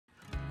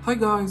Hi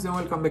guys, and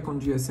welcome back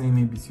on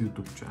GSM-ABC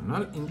YouTube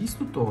channel. In this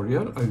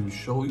tutorial I will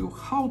show you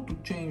how to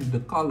change the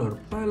color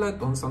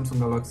palette on Samsung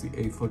Galaxy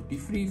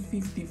A33,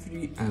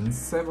 53 and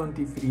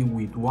 73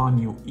 with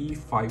One UI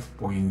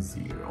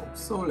 5.0.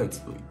 So let's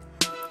do it.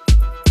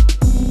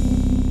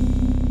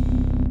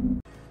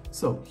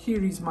 So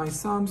here is my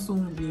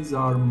Samsung, these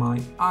are my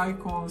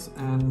icons,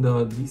 and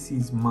this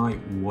is my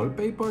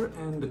wallpaper.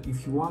 And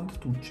if you want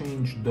to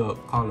change the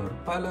color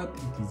palette,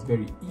 it is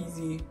very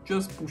easy.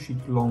 Just push it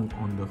along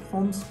on the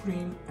home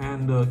screen,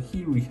 and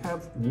here we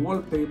have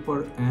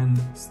wallpaper and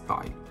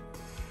style.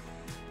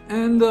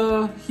 And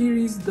here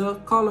is the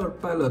color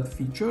palette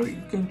feature.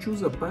 You can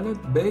choose a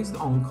palette based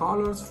on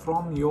colors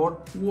from your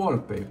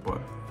wallpaper.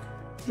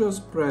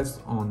 Just press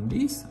on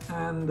this,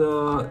 and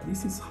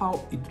this is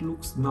how it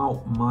looks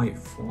now my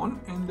phone.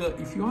 And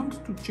if you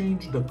want to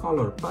change the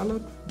color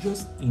palette,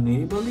 just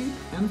enable it,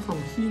 and from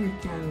here you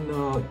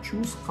can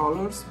choose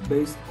colors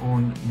based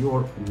on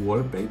your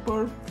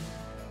wallpaper.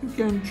 You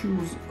can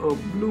choose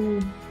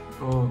blue,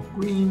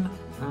 green,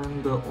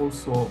 and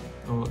also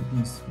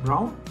this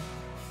brown.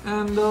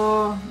 And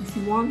if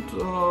you want,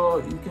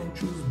 you can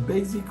choose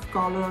basic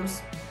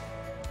colors,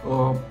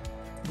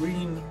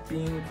 green,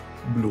 pink,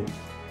 blue.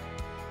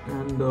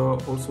 And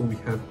also we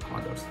have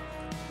others.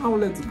 Now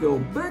let's go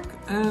back,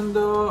 and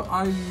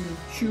I will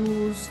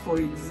choose, for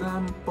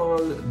example,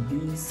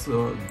 this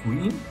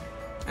green.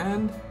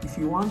 And if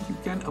you want, you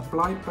can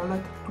apply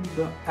palette to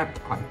the app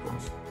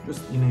icons.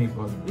 Just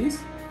enable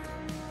this,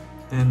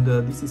 and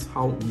this is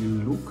how it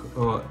will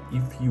look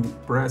if you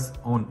press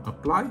on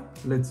apply.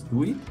 Let's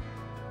do it.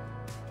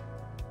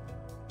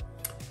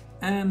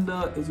 And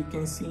as you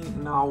can see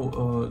now,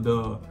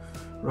 the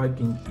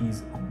writing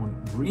is on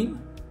green.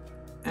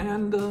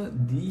 And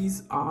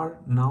these are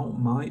now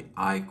my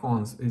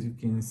icons. As you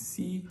can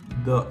see,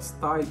 the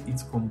style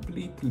is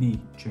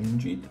completely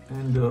changed,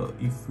 and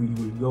if we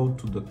will go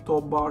to the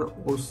top bar,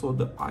 also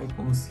the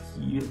icons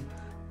here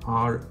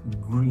are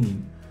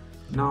green.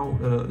 Now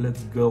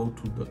let's go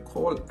to the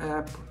call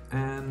app,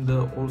 and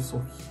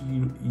also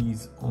here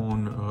is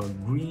on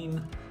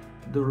green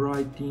the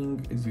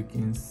writing, as you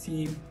can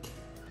see,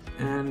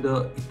 and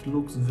it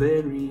looks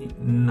very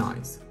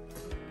nice.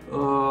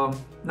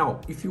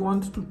 Now, if you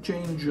want to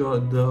change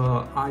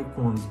the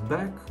icons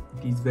back,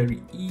 it is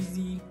very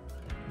easy.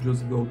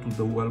 Just go to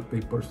the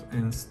wallpapers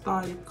and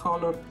style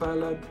color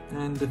palette,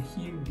 and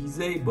here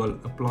disable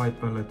apply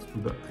palette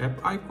to the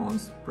app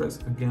icons. Press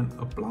again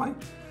apply,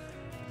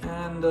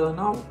 and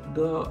now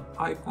the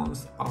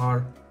icons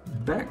are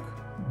back,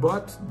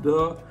 but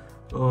the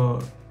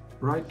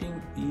writing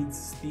is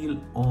still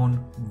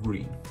on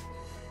green.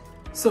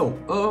 So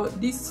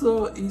this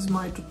is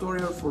my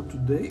tutorial for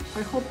today.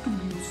 I hope to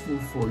be useful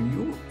for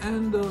you,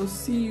 and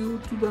see you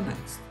to the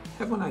next.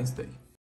 Have a nice day.